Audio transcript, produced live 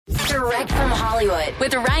Direct from Hollywood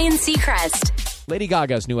with Ryan Seacrest. Lady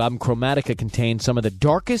Gaga's new album, Chromatica, contains some of the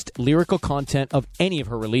darkest lyrical content of any of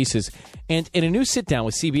her releases. And in a new sit-down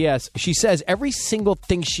with CBS, she says every single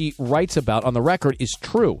thing she writes about on the record is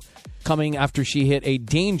true, coming after she hit a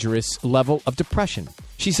dangerous level of depression.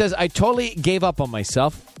 She says, I totally gave up on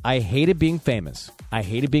myself. I hated being famous. I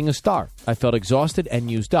hated being a star. I felt exhausted and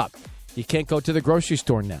used up. You can't go to the grocery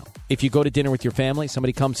store now. If you go to dinner with your family,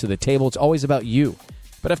 somebody comes to the table, it's always about you.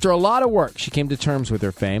 But after a lot of work, she came to terms with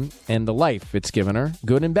her fame and the life it's given her,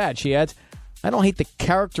 good and bad. She adds, I don't hate the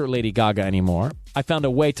character Lady Gaga anymore. I found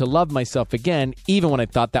a way to love myself again, even when I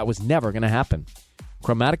thought that was never going to happen.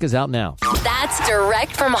 Chromatica's out now. That's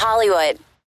direct from Hollywood.